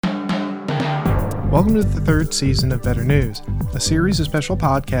Welcome to the third season of Better News, a series of special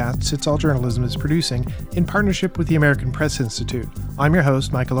podcasts It's All Journalism is producing in partnership with the American Press Institute. I'm your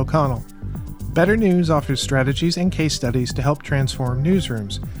host, Michael O'Connell. Better News offers strategies and case studies to help transform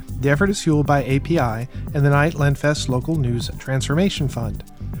newsrooms. The effort is fueled by API and the Knight Lenfest Local News Transformation Fund.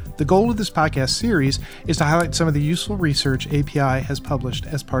 The goal of this podcast series is to highlight some of the useful research API has published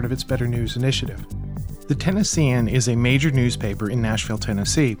as part of its Better News initiative. The Tennessean is a major newspaper in Nashville,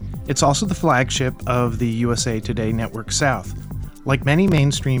 Tennessee. It's also the flagship of the USA Today Network South. Like many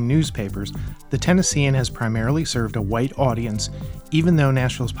mainstream newspapers, the Tennessean has primarily served a white audience, even though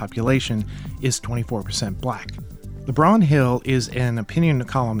Nashville's population is 24% black. LeBron Hill is an opinion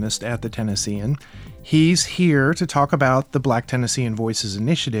columnist at the Tennessean. He's here to talk about the Black Tennessean Voices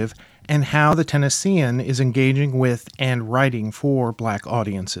initiative and how the Tennessean is engaging with and writing for black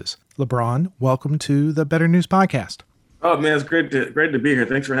audiences. LeBron, welcome to the Better News Podcast. Oh man, it's great to be here.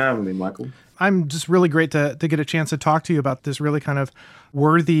 Thanks for having me, Michael. I'm just really great to get a chance to talk to you about this really kind of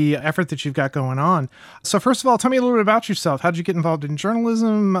worthy effort that you've got going on. So first of all, tell me a little bit about yourself. How did you get involved in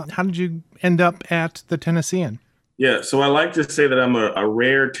journalism? How did you end up at the Tennessean? Yeah, so I like to say that I'm a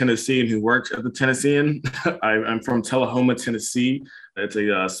rare Tennessean who works at the Tennessean. I'm from Tullahoma, Tennessee. It's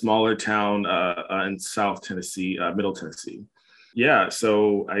a smaller town in South Tennessee, Middle Tennessee. Yeah,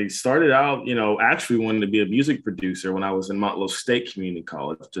 so I started out, actually wanting to be a music producer when I was in Montlow State Community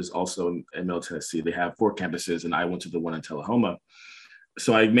College, which is also in Middle Tennessee. They have 4 campuses, and I went to the one in Tullahoma.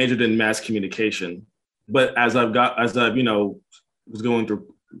 So I majored in mass communication. But as I was going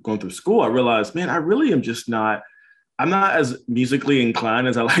through school, I realized, man, I really am just not. I'm not as musically inclined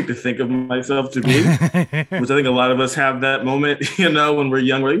as I like to think of myself to be, which I think a lot of us have that moment, when we're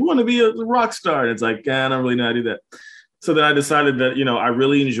young, we're like, we want to be a rock star. And it's like, I don't really know how to do that. So then I decided that, I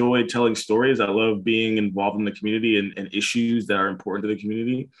really enjoy telling stories. I love being involved in the community and issues that are important to the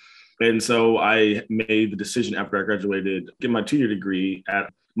community. And so I made the decision after I graduated, get my 2-year degree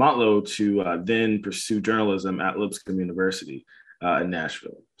at Montlow to then pursue journalism at Lipscomb University in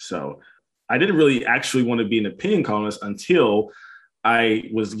Nashville. So I didn't really actually want to be an opinion columnist until I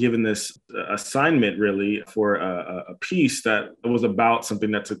was given this assignment really for a piece that was about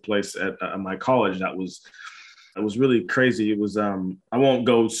something that took place at my college that was really crazy. It was, I won't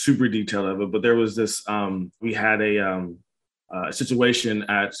go super detailed of it, but there was this, we had a situation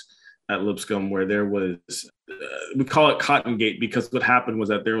at Lipscomb where there was, we call it Cotton Gate, because what happened was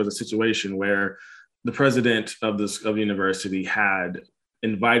that there was a situation where the president of the university had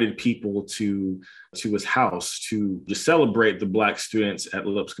invited people to his house to just celebrate the Black students at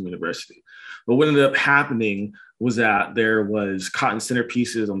Lipscomb University. But what ended up happening was that there was cotton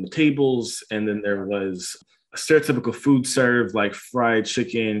centerpieces on the tables, and then there was a stereotypical food served, like fried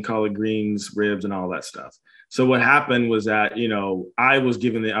chicken, collard greens, ribs, and all that stuff. So what happened was that, I was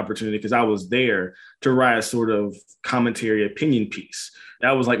given the opportunity, because I was there, to write a sort of commentary opinion piece.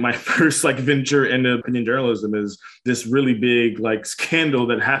 That was like my first venture into opinion journalism, is this really big scandal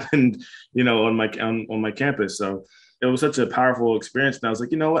that happened, on my campus. So it was such a powerful experience. And I was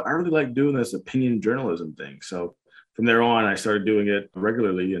like, you know what, I really like doing this opinion journalism thing. So from there on, I started doing it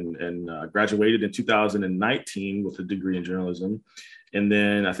regularly and graduated in 2019 with a degree in journalism. And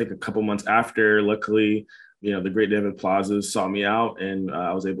then I think a couple months after, luckily, the great David Plaza sought me out, and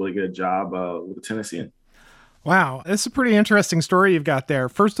I was able to get a job with the Tennessean. Wow, that's a pretty interesting story you've got there.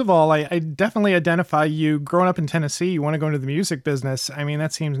 First of all, I definitely identify you growing up in Tennessee. You want to go into the music business. I mean,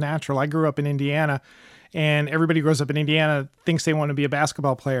 that seems natural. I grew up in Indiana, and everybody who grows up in Indiana thinks they want to be a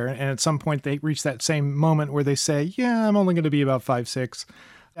basketball player. And at some point, they reach that same moment where they say, yeah, I'm only going to be about 5'6".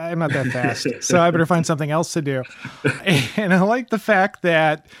 I'm not that fast, so I better find something else to do. And I like the fact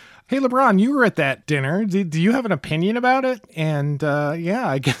that, hey, LeBron, you were at that dinner. Do you have an opinion about it? And yeah,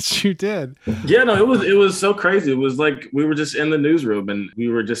 I guess you did. Yeah, no, it was so crazy. It was like we were just in the newsroom and we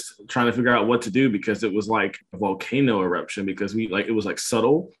were just trying to figure out what to do, because it was like a volcano eruption, because it was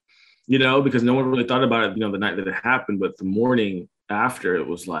subtle, because no one really thought about it, the night that it happened. But the morning after, it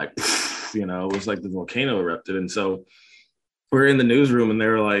was like, it was like the volcano erupted. And so we're in the newsroom and they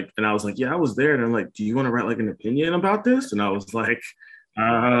were like, and I was like, yeah, I was there. And I'm like, do you want to write an opinion about this? And I was like,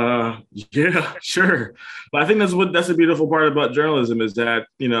 yeah, sure. But I think that's a beautiful part about journalism, is that,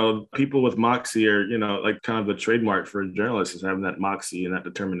 people with moxie are, kind of the trademark for journalists, is having that moxie and that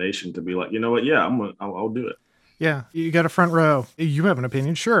determination to be like, you know what? Yeah, I'll do it. Yeah. You got a front row. You have an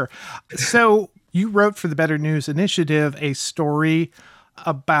opinion. Sure. So you wrote for the Better News Initiative a story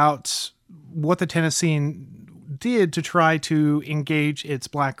about what the Tennessean did to try to engage its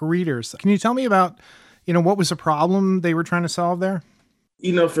Black readers. Can you tell me about, what was the problem they were trying to solve there?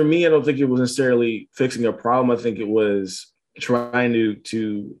 For me, I don't think it was necessarily fixing a problem. I think it was trying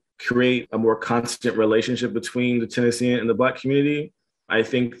to create a more constant relationship between the Tennessean and the Black community. I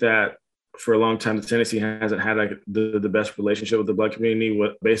think that for a long time, the Tennessee hasn't had like the best relationship with the Black community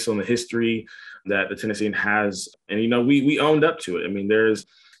based on the history that the Tennessean has. And, we owned up to it. I mean, there's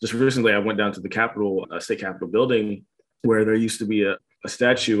just recently, I went down to the Capitol, state Capitol building, where there used to be a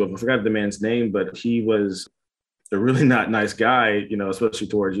statue of, I forgot the man's name, but he was a really not nice guy, especially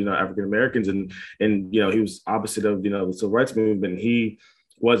towards, African Americans. And, he was opposite of, the civil rights movement. He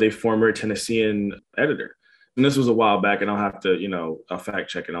was a former Tennessean editor. And this was a while back, and I'll have to, I'll fact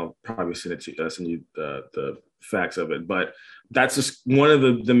check, and I'll probably send you the facts of it. But that's just one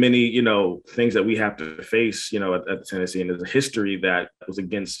of the many, things that we have to face, at the Tennessee, and there's a history that was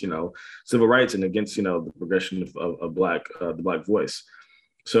against, civil rights and against, the progression of the Black voice.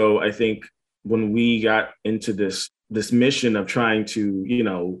 So I think when we got into this mission of trying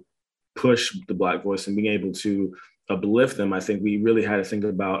to, push the Black voice and being able to uplift them, I think we really had to think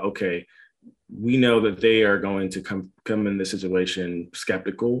about, okay, we know that they are going to come in this situation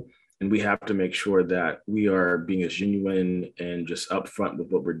skeptical, and we have to make sure that we are being as genuine and just upfront with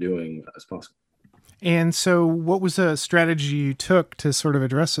what we're doing as possible. And so what was the strategy you took to sort of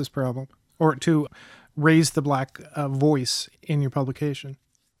address this problem, or to raise the Black voice in your publication?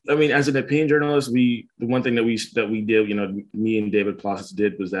 I mean, as an opinion journalist, the one thing that we did, me and David Plossis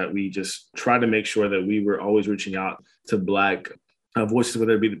did, was that we just tried to make sure that we were always reaching out to Black voices,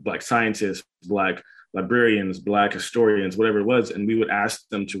 whether it be Black scientists, Black librarians, Black historians, whatever it was. And we would ask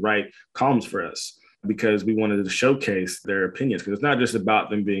them to write columns for us because we wanted to showcase their opinions. Because it's not just about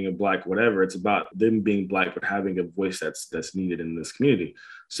them being a Black whatever, it's about them being Black, but having a voice that's needed in this community.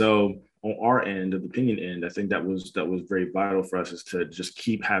 So on our end, of the opinion end, I think that was very vital for us, is to just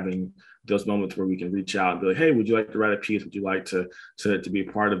keep having those moments where we can reach out and be like, hey, would you like to write a piece? Would you like to be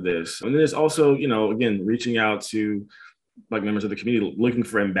a part of this? And then there's also, again, reaching out to Black members of the community, looking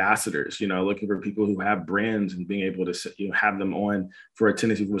for ambassadors, looking for people who have brands and being able to, have them on for a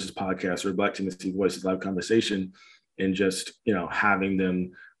Tennessee Voices podcast or a Black Tennessee Voices live conversation, and just, having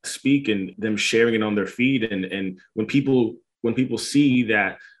them speak and them sharing it on their feed. And when people see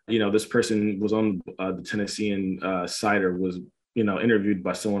that, this person was on the Tennessean site, or was, interviewed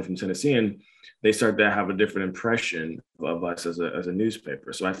by someone from Tennessean, they start to have a different impression of us as a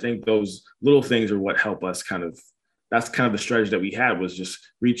newspaper. So I think those little things are what help us that's kind of the strategy that we had, was just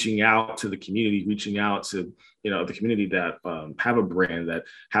reaching out to the community, reaching out to, the community that have a brand, that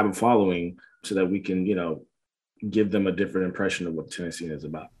have a following, so that we can, give them a different impression of what Tennessean is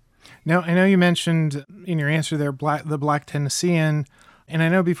about. Now, I know you mentioned in your answer there, the Black Tennessean, and I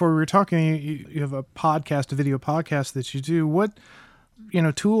know before we were talking, you have a video podcast that you do. What,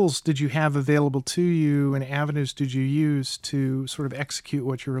 tools did you have available to you, and avenues did you use to sort of execute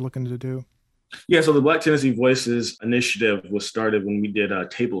what you were looking to do? Yeah, so the Black Tennessee Voices initiative was started when we did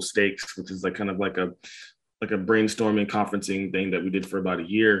table stakes, which is like a brainstorming, conferencing thing that we did for about a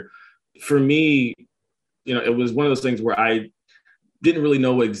year. For me, it was one of those things where I didn't really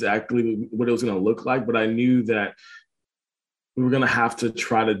know exactly what it was going to look like, but I knew that we were going to have to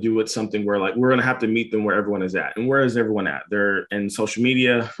try to do it something where, like, we're going to have to meet them where everyone is at. And where is everyone at? They're in social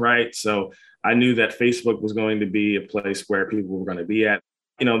media, right? So I knew that Facebook was going to be a place where people were going to be at.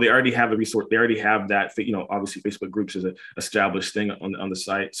 They already have a resource. They already have that, obviously Facebook groups is an established thing on the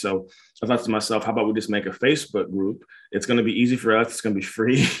site. So I thought to myself, how about we just make a Facebook group? It's going to be easy for us. It's going to be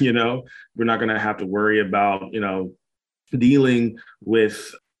free. We're not going to have to worry about, dealing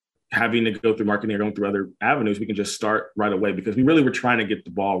with having to go through marketing or going through other avenues. We can just start right away, because we really were trying to get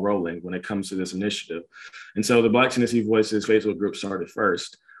the ball rolling when it comes to this initiative. And so the Black Tennessee Voices Facebook group started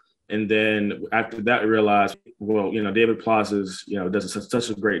first. And then after that, I realized, well, David Plazas, does such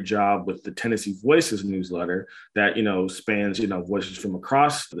a great job with the Tennessee Voices newsletter that, spans, voices from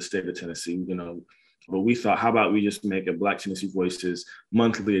across the state of Tennessee, But we thought, how about we just make a Black Tennessee Voices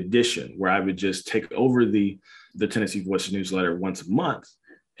monthly edition, where I would just take over the Tennessee Voices newsletter once a month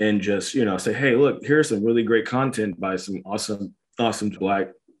and just, say, hey, look, here's some really great content by some awesome Black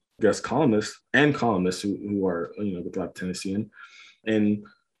guest columnists who are, the Black Tennessean. And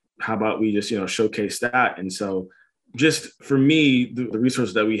how about we just, showcase that? And so just for me, the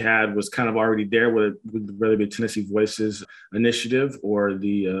resource that we had was kind of already there, whether it be Tennessee Voices initiative or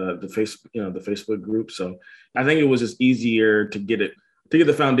the Facebook group. So I think it was just easier to get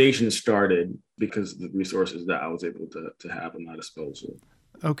the foundation started because of the resources that I was able to have at my disposal.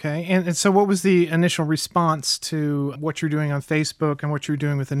 Okay. And so what was the initial response to what you're doing on Facebook and what you're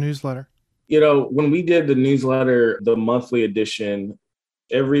doing with the newsletter? When we did the newsletter, the monthly edition,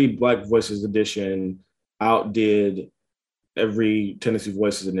 every Black Voices edition outdid every Tennessee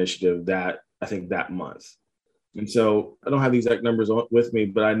Voices initiative that month. And so I don't have the exact numbers with me,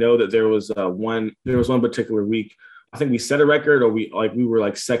 but I know that there was one particular week. I think we set a record, or we were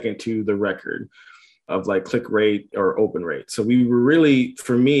like second to the record of like click rate or open rate. So we were really,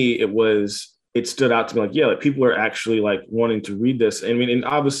 for me, it stood out to me like, yeah, like people are actually like wanting to read this. I mean, and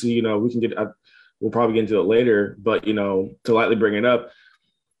obviously, we'll probably get into it later, but to lightly bring it up,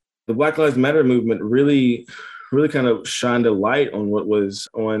 the Black Lives Matter movement really kind of shined a light on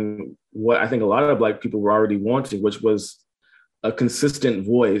what I think a lot of Black people were already wanting, which was a consistent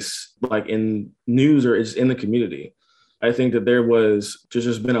voice, like in news or just in the community. I think that there's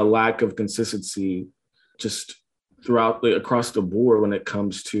just been a lack of consistency just across the board when it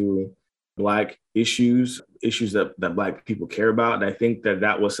comes to Black issues that Black people care about. And I think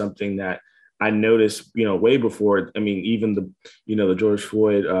that was something that I noticed, way before. I mean, even the George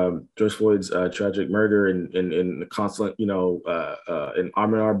Floyd's tragic murder and the constant, and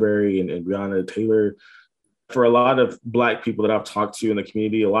Ahmaud Arbery and Breonna Taylor. For a lot of Black people that I've talked to in the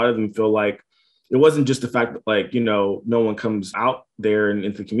community, a lot of them feel like it wasn't just the fact that no one comes out there and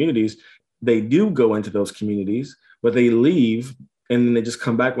into communities. They do go into those communities, but they leave and then they just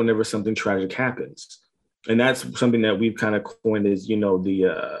come back whenever something tragic happens. And that's something that we've kind of coined as,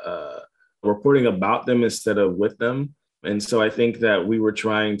 the reporting about them instead of with them. And so I think that we were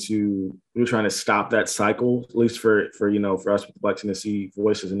trying to stop that cycle, at least for us with the Black Tennessee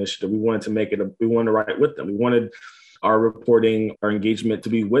Voices Initiative. We wanted to write with them. We wanted our reporting, our engagement to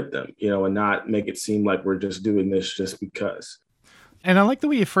be with them, and not make it seem like we're just doing this just because. And I like the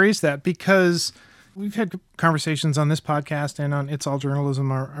way you phrase that, because we've had conversations on this podcast and on It's All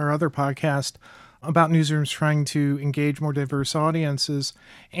Journalism, our other podcast, about newsrooms trying to engage more diverse audiences.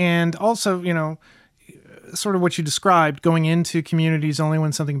 And also, sort of what you described, going into communities only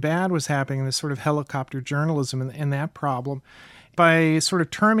when something bad was happening, this sort of helicopter journalism and that problem. By sort of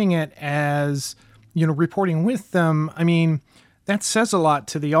terming it as, reporting with them, I mean, that says a lot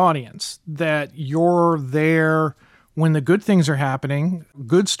to the audience, that you're there when the good things are happening,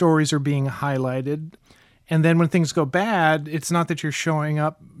 good stories are being highlighted. And then when things go bad, it's not that you're showing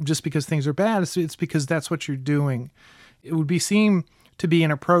up just because things are bad. It's because that's what you're doing. It would seem to be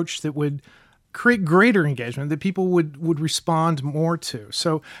an approach that would create greater engagement, that people would respond more to.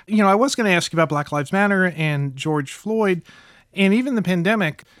 So, I was going to ask you about Black Lives Matter and George Floyd and even the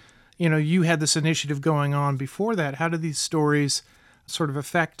pandemic. You had this initiative going on before that. How do these stories sort of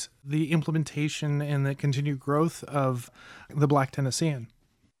affect the implementation and the continued growth of the Black Tennessean?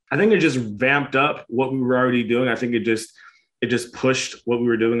 I think it just vamped up what we were already doing. I think it just pushed what we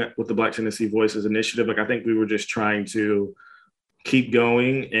were doing with the Black Tennessee Voices Initiative. Like, I think we were just trying to keep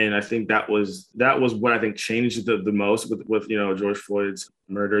going. And I think that was what I think changed the most with George Floyd's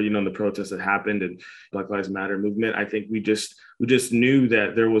murder, and the protests that happened and Black Lives Matter movement. I think we just knew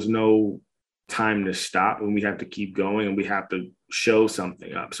that there was no time to stop, and we have to keep going and we have to show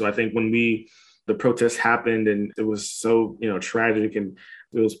something up. So I think when the protests happened and it was so, tragic, and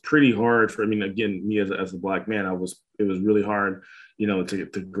it was pretty hard for, again, me as a Black man, it was really hard,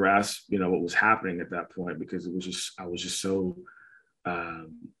 to grasp, what was happening at that point, because I was just so, I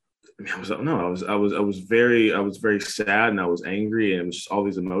was very sad, and I was angry, and it was just all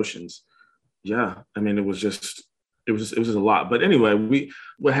these emotions. Yeah. It was just a lot. But anyway,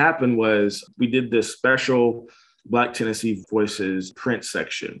 what happened was we did this special Black Tennessee Voices print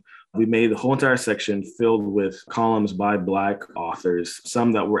section. We made the whole entire section filled with columns by Black authors,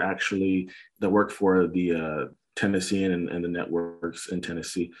 some that worked for the Tennessean and the networks in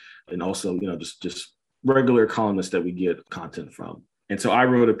Tennessee, and also, just regular columnists that we get content from. And so I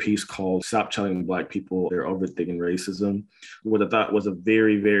wrote a piece called "Stop Telling Black People They're Overthinking Racism," what I thought was a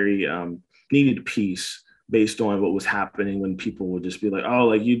very, very needed piece, based on what was happening, when people would just be like, oh,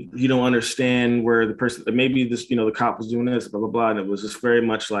 like you don't understand where the person, maybe this, the cop was doing this, blah, blah, blah. And it was just very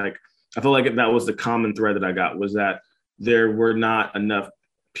much like, I feel like that was the common thread that I got, was that there were not enough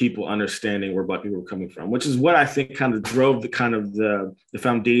people understanding where Black people were coming from, which is what I think kind of drove the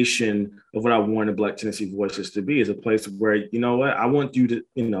foundation of what I wanted Black Tennessee Voices to be, is a place where, I want you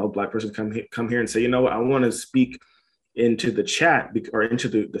to, Black person come here and say, I want to speak into the chat or into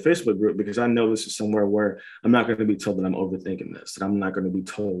the Facebook group, because I know this is somewhere where I'm not going to be told that I'm overthinking this, that I'm not going to be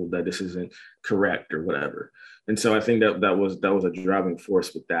told that this isn't correct or whatever. And so I think that was a driving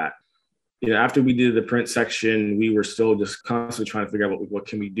force with that. After we did the print section, we were still just constantly trying to figure out what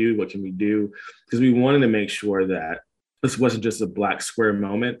can we do, because we wanted to make sure that this wasn't just a Black square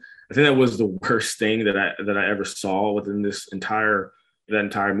moment. I think that was the worst thing that I ever saw within that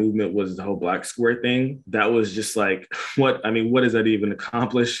entire movement, was the whole Black square thing. That was just like, what does that even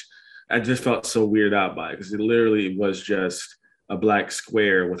accomplish? I just felt so weirded out by it, because it literally was just a black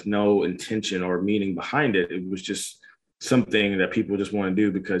square with no intention or meaning behind it. It was just something that people just want to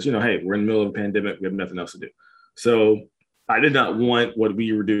do because, hey, we're in the middle of a pandemic. We have nothing else to do. So I did not want what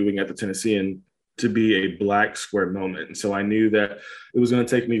we were doing at the Tennessean to be a black square moment. And so I knew that it was going to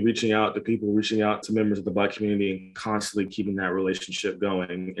take me reaching out to people, reaching out to members of the Black community and constantly keeping that relationship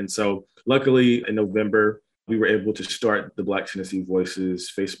going. And so luckily in November, we were able to start the Black Tennessee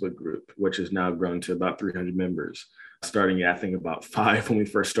Voices Facebook group, which has now grown to about 300 members, starting at, I think, about 5 when we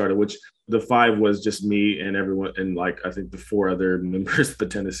first started, which the 5 was just me and everyone, and I think the 4 other members of the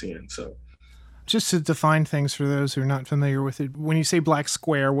Tennessean. So just to define things for those who are not familiar with it, when you say black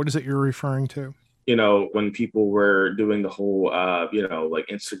square, what is it you're referring to? When people were doing the whole, like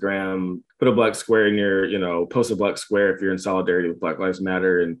Instagram, put a black square in your, post a black square if you're in solidarity with Black Lives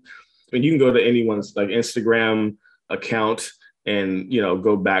Matter. And you can go to anyone's Instagram account and,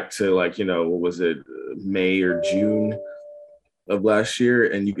 go back to what was it, May or June of last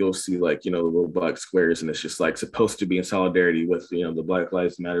year, and you go see the little black squares, and it's just supposed to be in solidarity with the Black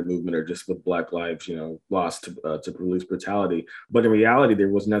Lives Matter movement or just with Black lives lost to police brutality. But in reality, there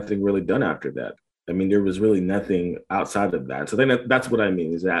was nothing really done after that. I mean, there was really nothing outside of that. So then that's what I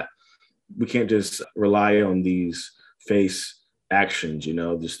mean, is that we can't just rely on these face actions,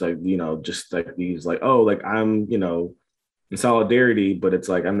 just like these I'm in solidarity, but it's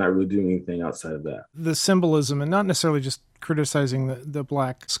I'm not really doing anything outside of that. The symbolism, and not necessarily just criticizing the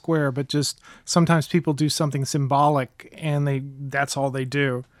black square, but just sometimes people do something symbolic and that's all they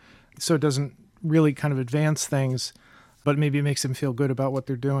do. So it doesn't really kind of advance things, but maybe it makes them feel good about what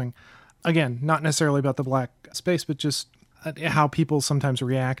they're doing. Again, not necessarily about the black space, but just how people sometimes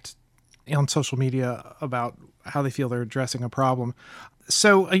react on social media about how they feel they're addressing a problem.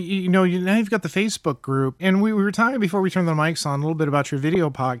 So, now you've got the Facebook group, and we were talking before we turned the mics on a little bit about your video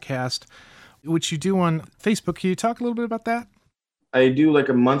podcast, which you do on Facebook. Can you talk a little bit about that? I do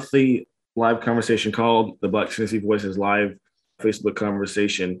a monthly live conversation called the Black Tennessee Voices Live Facebook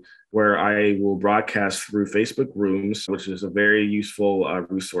conversation, where I will broadcast through Facebook Rooms, which is a very useful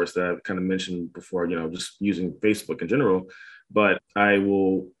resource that I've kind of mentioned before, just using Facebook in general. But I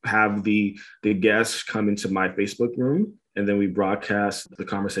will have the guests come into my Facebook room, and then we broadcast the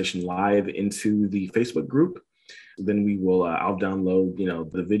conversation live into the Facebook group. Then we will, I'll download,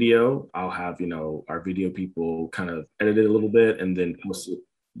 the video. I'll have, our video people kind of edit it a little bit and then post it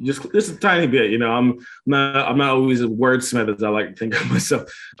just a tiny bit. I'm not always a wordsmith, as I like to think of myself.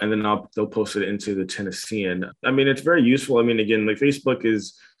 And then they'll post it into the Tennessean. I mean, it's very useful. I mean, again,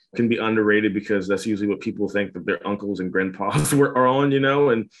 Facebook can be underrated because that's usually what people think that their uncles and grandpas are on,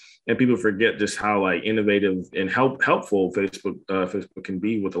 and people forget just how innovative and helpful Facebook can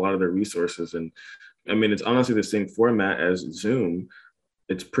be with a lot of their resources. And I mean, it's honestly the same format as Zoom.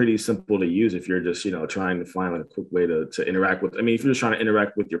 It's pretty simple to use if you're just, trying to find a quick way to interact with. I mean, if you're just trying to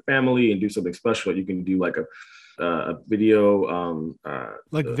interact with your family and do something special, you can do a video,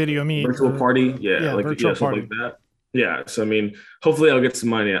 video meet, virtual party. Virtual party. Like that. Yeah. So, I mean, hopefully I'll get some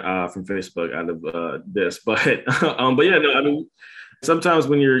money from Facebook out of this, but yeah, no, I mean, sometimes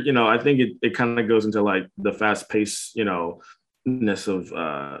when you're, I think it kind of goes into the fast pace, ness of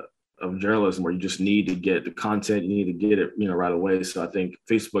journalism, where you just need to get the content, you need to get it, right away. So I think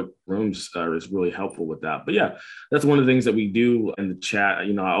Facebook Rooms is really helpful with that. But yeah, that's one of the things that we do in the chat.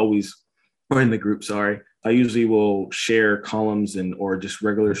 Or in the group, sorry. I usually will share columns or just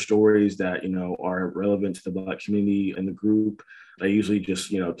regular stories that, are relevant to the Black community in the group. I usually just,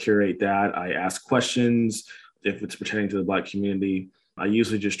 curate that. I ask questions if it's pertaining to the Black community. I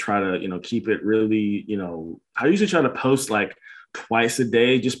usually just try to, keep it really, I usually try to post twice a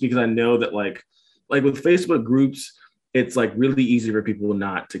day, just because I know that like with Facebook groups, it's really easy for people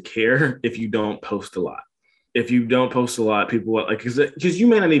not to care if you don't post a lot. If you don't post a lot, people because you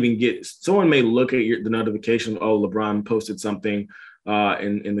may not even someone may look at the notification. Oh, LeBron posted something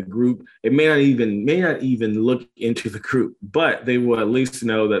in the group. It may not even look into the group, but they will at least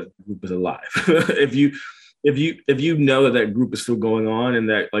know that the group is alive. If you know that group is still going on, and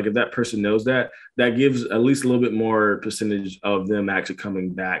that if that person knows that gives at least a little bit more percentage of them actually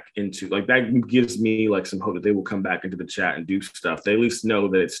coming back into that gives me some hope that they will come back into the chat and do stuff. They at least know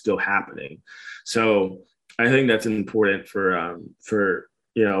that it's still happening. So I think that's important for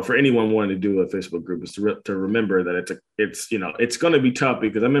anyone wanting to do a Facebook group, is to remember that it's going to be tough,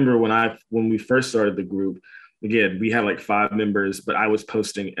 because I remember when we first started the group, again, we had 5 members, but I was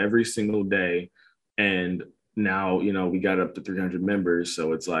posting every single day. And now, we got up to 300 members.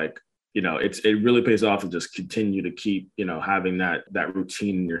 So it's it really pays off to just continue to keep, having that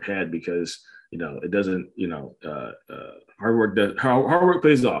routine in your head, because it doesn't, hard work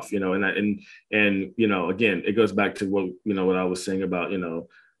pays off, again, it goes back to what I was saying about,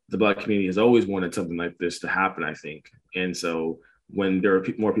 the Black community has always wanted something like this to happen, I think. And so when there were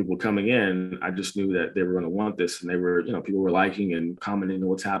more people coming in, I just knew that they were going to want this, and they were, people were liking and commenting on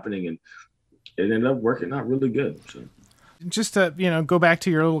what's happening, and it ended up working out really good. So. Just to go back to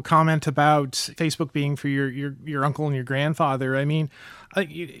your little comment about Facebook being for your uncle and your grandfather. I mean,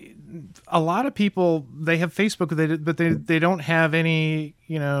 a lot of people, they have Facebook, but they don't have any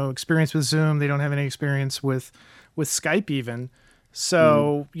experience with Zoom. They don't have any experience with Skype even.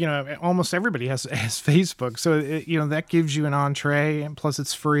 So almost everybody has Facebook. So that gives you an entree, and plus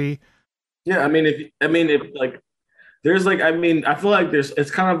it's free. Yeah, I mean, if like there's like, I mean, I feel like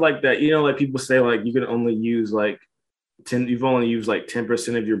it's kind of like that. Like people say, like you can only use like you've only used like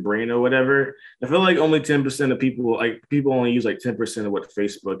 10% of your brain or whatever. I feel like only 10% of people only use like 10% of what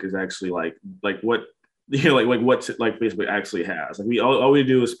Facebook is actually like what what Facebook actually has. Like all we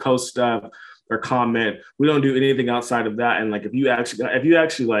do is post stuff or comment. We don't do anything outside of that. And like if you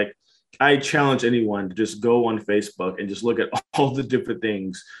actually like, I challenge anyone to just go on Facebook and just look at all the different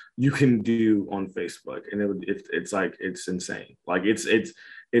things you can do on Facebook, and it's insane. Like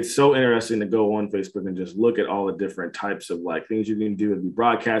it's so interesting to go on Facebook and just look at all the different types of like things you can do with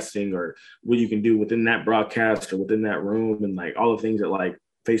broadcasting, or what you can do within that broadcast or within that room, and like all the things that like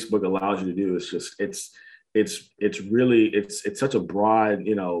Facebook allows you to do. It's just it's really such a broad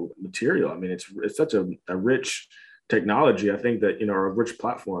material. I mean, it's such a rich technology. I think that a rich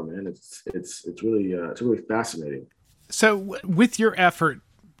platform, and it's really fascinating. So with your effort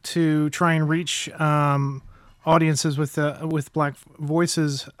to try and reach audiences with Black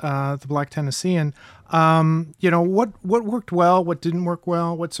voices, the Black Tennessean, what worked well, what didn't work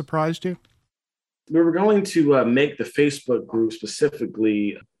well, what surprised you? We were going to make the Facebook group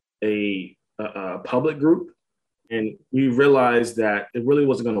specifically a public group, and we realized that it really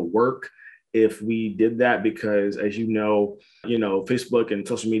wasn't going to work if we did that, because as Facebook and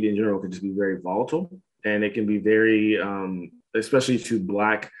social media in general can just be very volatile, and it can be very especially to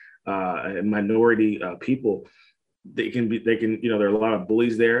Black and minority people, there are a lot of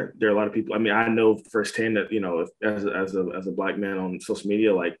bullies there. There are a lot of people. I mean, I know firsthand that, as a Black man on social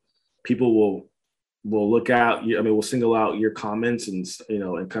media, like people will look out. Will single out your comments and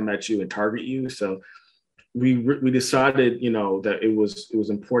come at you and target you. So we decided, that it was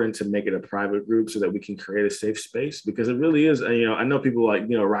important to make it a private group so that we can create a safe space, because it really is. I know people like,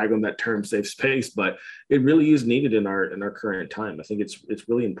 rag on that term safe space, but it really is needed in our current time. I think it's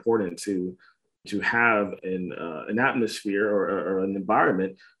really important to have an atmosphere or an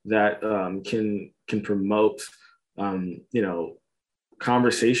environment that can promote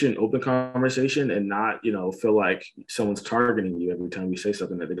conversation, open conversation, and not feel like someone's targeting you every time you say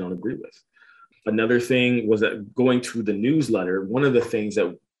something that they don't agree with. Another thing was that going through the newsletter, one of the things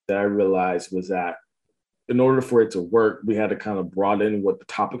that I realized was that in order for it to work, we had to kind of broaden what the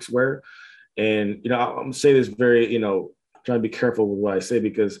topics were. And, I'm going to say this very, trying to be careful with what I say,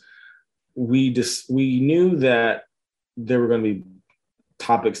 because we knew that there were going to be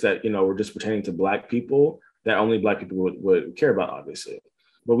topics that, were just pertaining to Black people that only Black people would care about, obviously.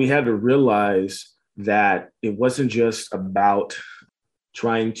 But we had to realize that it wasn't just about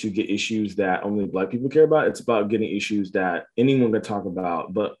trying to get issues that only Black people care about. It's about getting issues that anyone can talk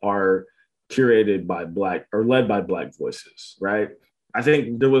about, but are curated by Black or led by Black voices, right? I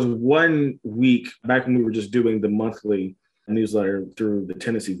think there was one week back when we were just doing the monthly newsletter through the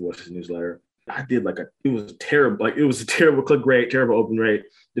Tennessee Voices newsletter. I did it was terrible. Like, it was a terrible click rate, terrible open rate,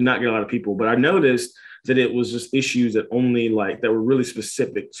 did not get a lot of people. But I noticed that it was just issues that only that were really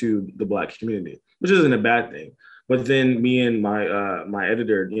specific to the Black community, which isn't a bad thing. But then me and my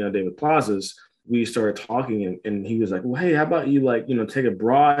editor, David Plazas, we started talking, and he was like, well, hey, how about you take a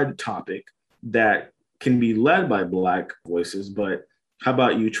broad topic that can be led by Black voices, but how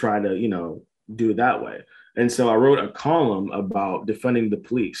about you try to, do it that way? And so I wrote a column about defunding the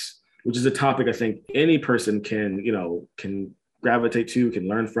police, which is a topic I think any person can gravitate to, can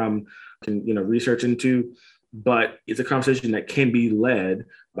learn from, can, research into. But it's a conversation that can be led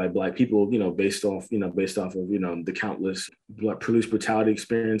by Black people, based off of, the countless police brutality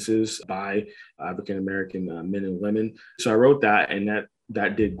experiences by African-American men and women. So I wrote that, and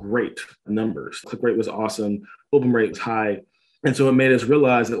that did great numbers. Click rate was awesome. Open rate was high. And so it made us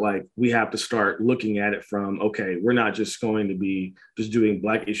realize that we have to start looking at it from, okay, we're not just going to be just doing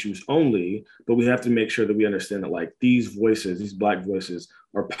Black issues only, but we have to make sure that we understand that these voices, these Black voices,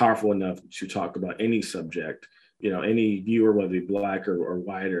 are powerful enough to talk about any subject. Any viewer, whether it be Black or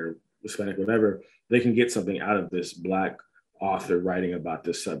white or Hispanic, whatever, they can get something out of this Black author writing about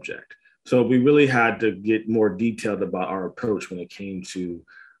this subject. So we really had to get more detailed about our approach when it came to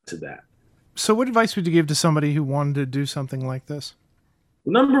that. So what advice would you give to somebody who wanted to do something like this?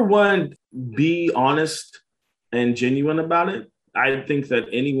 Number one, be honest and genuine about it. I think that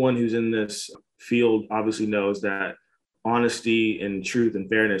anyone who's in this field obviously knows that honesty and truth and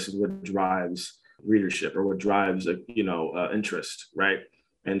fairness is what drives readership or what drives, interest, right?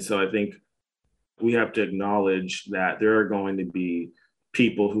 And so I think we have to acknowledge that there are going to be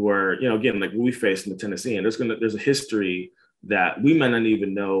people who are, again, like what we face in the Tennessean, there's a history that we might not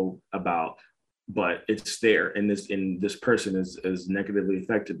even know about, but it's there. And this person is negatively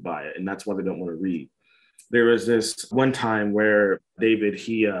affected by it. And that's why they don't want to read. There was this one time where David,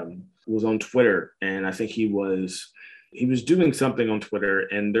 he was on Twitter, and I think he was doing something on Twitter,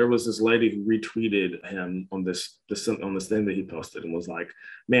 and there was this lady who retweeted him on this thing that he posted and was like,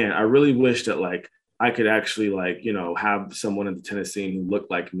 man, I really wish that like I could actually have someone in the Tennessean who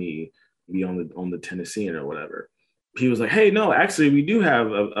looked like me be on the Tennessean or whatever. He was like, hey, no, actually, we do have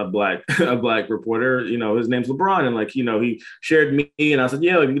a black reporter. His name's LeBron. And he shared me. And I said,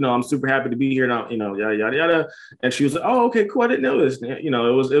 yeah, I'm super happy to be here now, yada, yada, yada. And she was like, oh, OK, cool. I didn't know this.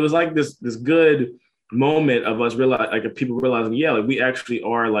 It was like this good moment of us people realizing, yeah, like we actually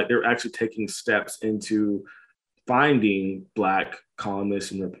are they're actually taking steps into finding Black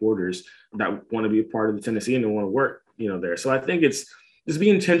columnists and reporters that want to be a part of the Tennessean and want to work, there. So I think it's just be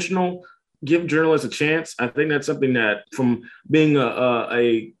intentional. Give journalists a chance. I think that's something that, from being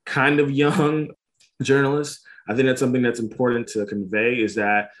a kind of young journalist, I think that's something that's important to convey, is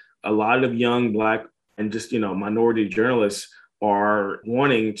that a lot of young Black and just, minority journalists are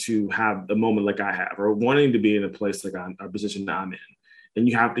wanting to have a moment like I have, or wanting to be in a place like a position that I'm in. And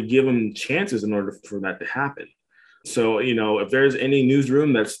you have to give them chances in order for that to happen. So, if there's any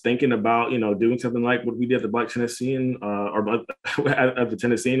newsroom that's thinking about, doing something like what we did at the Black Tennessean or at the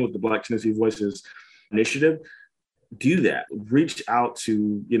Tennessean with the Black Tennessee Voices initiative, do that. Reach out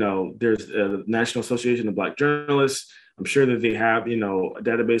to, there's a National Association of Black Journalists. I'm sure that they have, a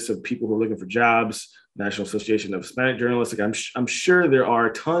database of people who are looking for jobs, National Association of Hispanic Journalists. Like I'm sure there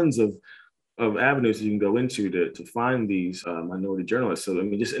are tons of avenues that you can go into to find these minority journalists. So,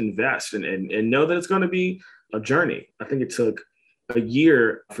 just invest and know that it's going to be a journey. I think it took a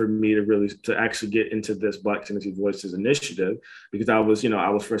year for me to actually get into this Black Tennessee Voices initiative, because I was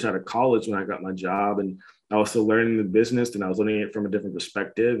fresh out of college when I got my job, and I was still learning the business, and I was learning it from a different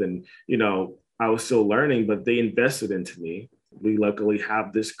perspective. And, I was still learning, but they invested into me. We luckily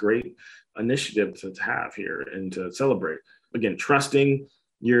have this great initiative to have here and to celebrate. Again, trusting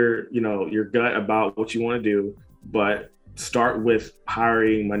your gut about what you want to do, but start with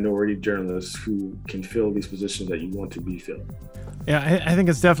hiring minority journalists who can fill these positions that you want to be filled. Yeah, I think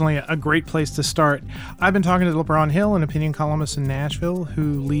it's definitely a great place to start. I've been talking to LeBron Hill, an opinion columnist in Nashville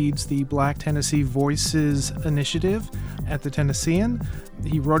who leads the Black Tennessee Voices initiative at the Tennessean.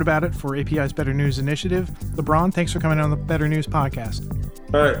 He wrote about it for API's Better News initiative. LeBron, thanks for coming on the Better News podcast.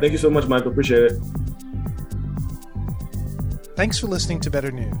 All right. Thank you so much, Michael. Appreciate it. Thanks for listening to Better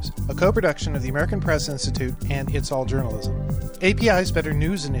News, a co-production of the American Press Institute and It's All Journalism. API's Better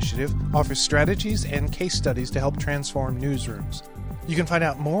News initiative offers strategies and case studies to help transform newsrooms. You can find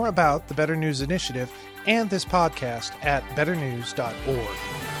out more about the Better News initiative and this podcast at betternews.org.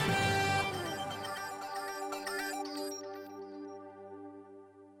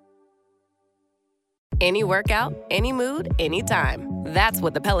 Any workout, any mood, anytime. That's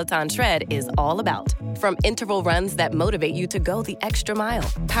what the Peloton Tread is all about. From interval runs that motivate you to go the extra mile,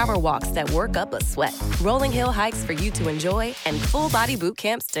 power walks that work up a sweat, rolling hill hikes for you to enjoy, and full body boot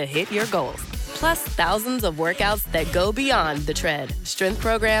camps to hit your goals. Plus thousands of workouts that go beyond the tread. Strength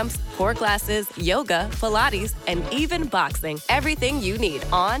programs, core classes, yoga, Pilates, and even boxing. Everything you need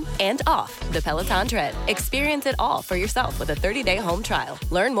on and off the Peloton Tread. Experience it all for yourself with a 30-day home trial.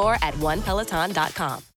 Learn more at onepeloton.com.